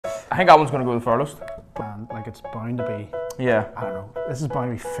think that one's going to go the furthest. And like it's bound to be, Yeah. I don't know, this is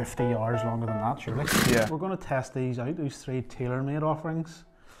bound to be 50 yards longer than that, surely. Yeah. We're going to test these out, these three Taylormade offerings.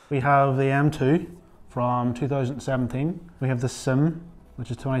 We have the M2 from 2017. We have the Sim,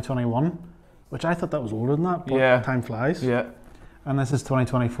 which is 2021, which I thought that was older than that, but Yeah. time flies. Yeah. And this is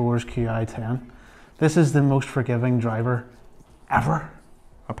 2024's Qi10. This is the most forgiving driver ever.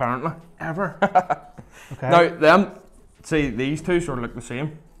 Apparently. Ever. Okay. Now, see, these two sort of look the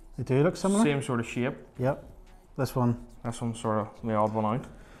same. They do look similar. Same sort of shape. Yep. This one. This one's sort of the odd one out.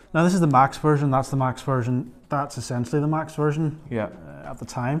 Now this is the max version, that's the max version. That's essentially the max version Yeah. at the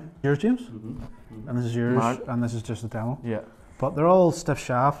time. Yours, James? And this is yours, Mine. and this is just the demo. Yeah. But they're all stiff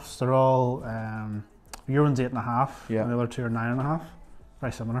shafts, they're all, your one's 8.5, Yeah. and the other two are 9.5.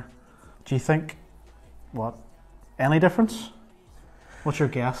 Very similar. Do you think, what, any difference? What's your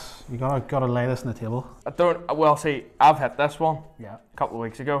guess? You gotta lay this on the table. I don't, well, see, I've hit this one Yeah. a couple of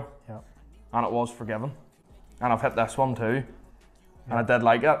weeks ago. Yeah. And it was forgiven. And I've hit this one too. And Yeah. I did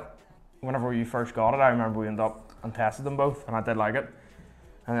like it. Whenever you first got it, I remember we ended up and tested them both, and I did like it.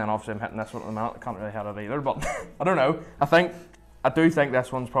 And then obviously I'm hitting this one at the minute. I can't really hit it either, but I don't know. I do think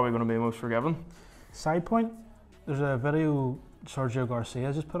this one's probably going to be the most forgiving. Side point, there's a video Sergio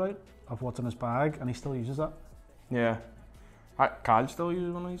Garcia just put out of what's in his bag, and he still uses that. Yeah. Kyle still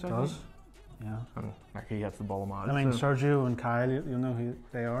uses one of these, I Does. think. Yeah. And like he hits the ball mad. I mean, so. Sergio and Kyle, you know who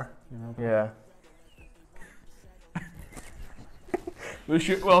they are. You know. Yeah. Well, if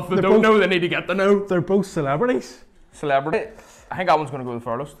they They're don't both- know, they need to get to know. They're both celebrities, Celebrity. I think that one's going to go the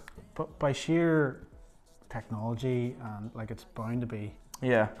furthest. but by sheer technology and like it's bound to be,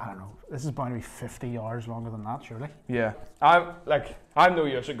 Yeah. I don't know, this is bound to be 50 yards longer than that, surely. Yeah. I'm no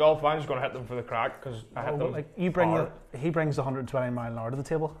use at golf. I'm just going to hit them for the crack because I hit them. Like you bring hard. he brings the 120 mile an hour to the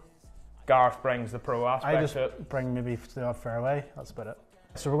table. Gareth brings the pro aspect I just to it. bring maybe the odd fairway. That's about it.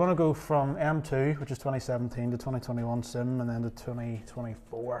 So we're going to go from M2, which is 2017, to 2021 Sim, and then to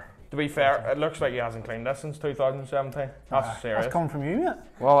 2024. To be fair, it looks like he hasn't cleaned this since 2017. That's serious. That's coming from you, mate.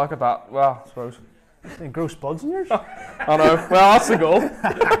 Well, look at that. Well, I suppose. You grow spuds in yours. I know. Well, that's the goal.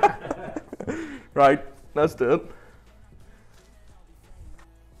 Right, let's do it.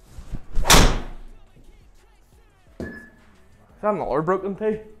 Is that another broken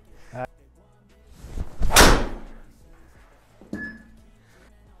tee? Yeah,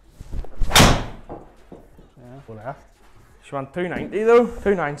 go left. She went 290 though,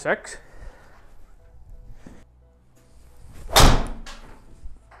 296.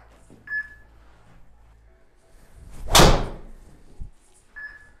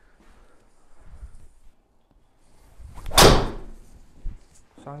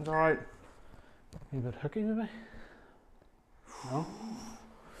 Sounds alright. A bit hooky, maybe. No.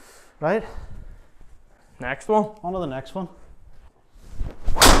 Right. Next one. On to the next one.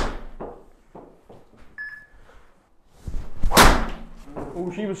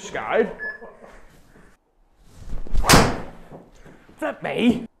 Oh, she was skied. Is that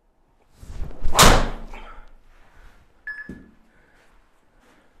me?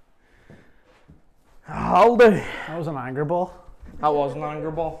 I'll do. That was an anger ball. That was an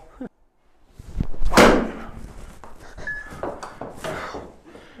anger ball.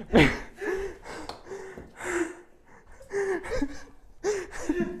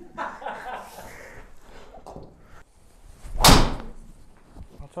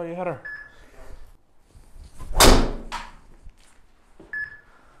 That's how you hit her.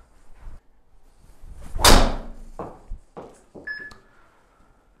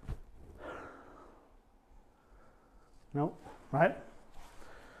 No. Right.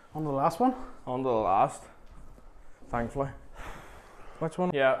 On to the last one. On to the last. Thankfully. Which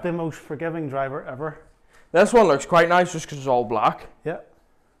one? Yeah. The most forgiving driver ever. This one looks quite nice just because it's all black. Yeah.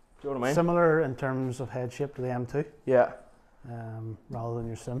 Do you know what I mean? Similar in terms of head shape to the M2, Yeah. rather than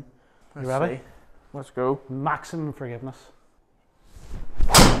your Sim. Let's You ready? see. Let's go. Maximum forgiveness.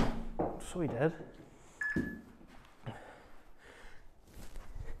 So he did.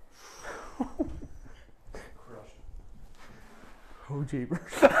 Oh, jeepers.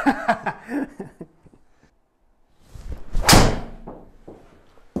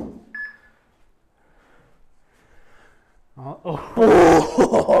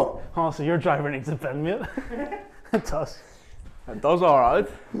 Oh, so your driver needs a pin, mate. It does. It does alright.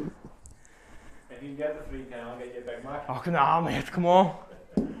 If you can get the 310, I'll get you a Big Mac. Oh, nah, mate, come on.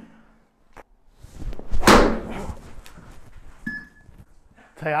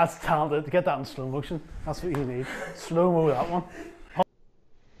 Hey, that's talented. Get that in slow motion. That's what you need. Slow mo that one.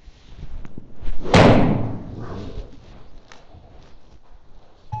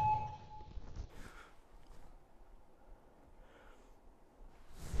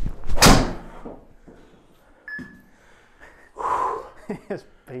 It's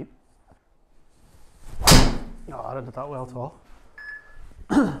beat. No, I didn't hit that well at all.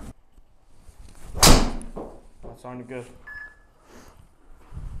 That sounded good.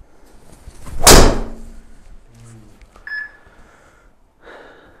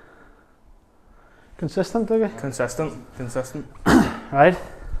 Consistent, do you? Consistent. Right.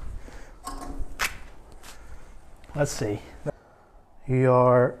 Let's see.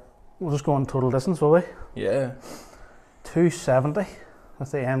 We'll just go on total distance, will we? Yeah. 270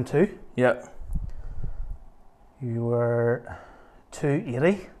 with the M2. Yeah. You were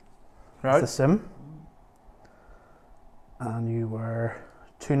 280 Right. with the Sim. And you were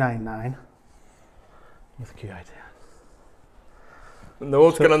 299 with the Qi10. No,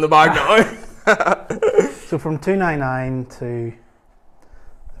 it's getting in the bag now. So from 299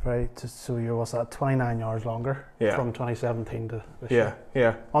 so you're, what's that, 29 yards longer Yeah. from 2017 to this Yeah, year.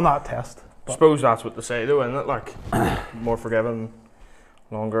 yeah. On that test. I But, suppose that's what they say though, isn't it? Like, more forgiving,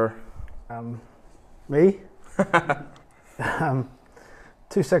 longer. me,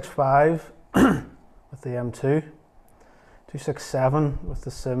 265 with the M2, 267 with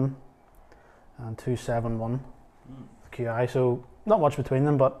the Sim, and 271 with the Qi. So not much between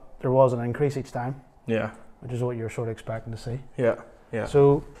them, but there was an increase each time, Yeah, which is what you're sort of expecting to see. yeah, yeah.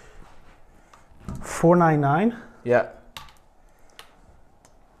 So 499, Yeah,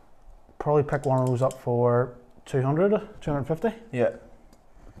 probably pick one of those up for 200, 250. yeah,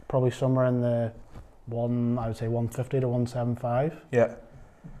 Probably somewhere in the I would say 150 to 175. yeah,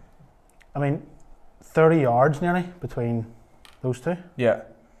 I mean, 30 yards nearly between those two. yeah,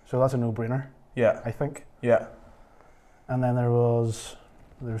 So that's a no-brainer, yeah, I think. yeah. And then there was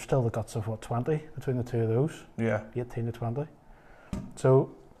still the guts of 20 between the two of those, Yeah. 18 to 20. So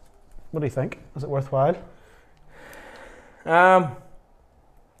what do you think? Is it worthwhile? I'm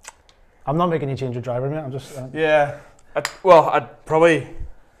not making you change your driver, mate. I'm just Yeah. I'd probably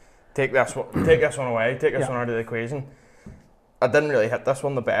take this one away, take this Yeah. one out of the equation. I didn't really hit this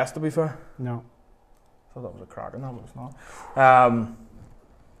one the best, to be fair. no. I thought that was a crack and that was not.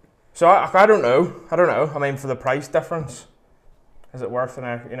 So I don't know. I mean, for the price difference, is it worth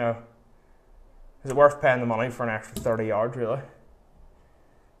is it worth paying the money for an extra 30 yards, really?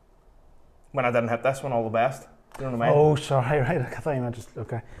 When I didn't hit this one all the best. You know what I mean? Oh, sorry, right. I thought you meant just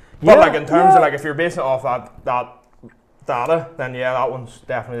okay. But like in terms of like if you're basing it off that data, then yeah, that one's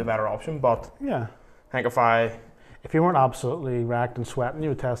definitely the better option. But yeah. I think If you weren't absolutely racked and sweating, you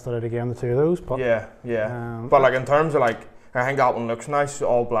would test it out again, the two of those. But yeah. But like in terms of like, I think that one looks nice,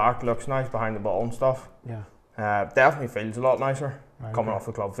 all black, looks nice behind the ball and stuff. yeah, Definitely feels a lot nicer right, coming okay. off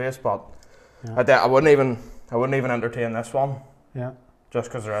the club face. But Yeah. I wouldn't even entertain this one Yeah. just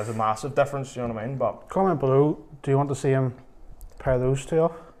because there is a massive difference. You know what I mean? But Comment below. Do you want to see him pair those two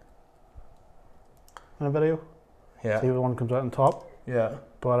off in a video? yeah, See which one comes out on top. yeah,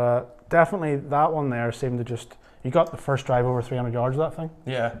 But definitely that one there seemed to just. You got the first drive over 300 yards of that thing.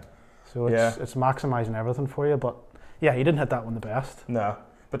 yeah. So it's maximising everything for you. But yeah, you didn't hit that one the best. No,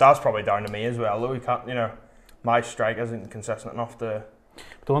 but that's probably down to me as well. Though we can't, my strike isn't consistent enough to.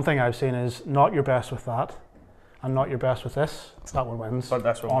 The one thing I've seen is not your best with that, and not your best with this. That one wins But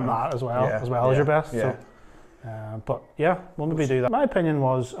that's what on that as well, as your best. Yeah. So, but yeah, we'll maybe do that. My opinion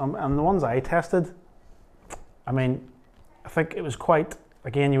was, and the ones I tested, I mean, I think it was quite.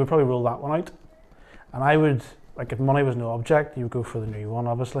 Again, you would probably rule that one out, and I would like if money was no object, you would go for the new one,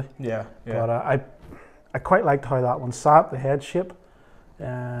 obviously. Yeah, yeah. But I quite liked how that one sat, the head shape.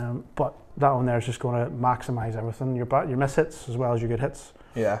 But that one there is just going to maximise everything. Your miss hits as well as your good hits.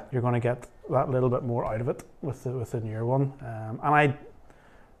 Yeah. You're going to get that little bit more out of it with the newer one. And to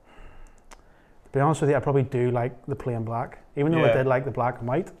be honest with you, I probably do like the plain black. Even though I did like the black and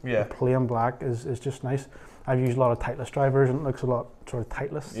white, Yeah. the plain black is just nice. I've used a lot of tightless drivers and it looks a lot sort of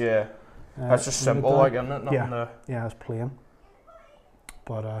tightless. Yeah. That's just simple, like, isn't it? Nothing Yeah, it's plain.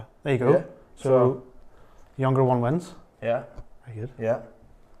 But there you go. Yeah. So younger one wins. Yeah. Very good. Yeah.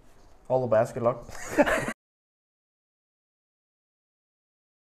 All the best. Good luck.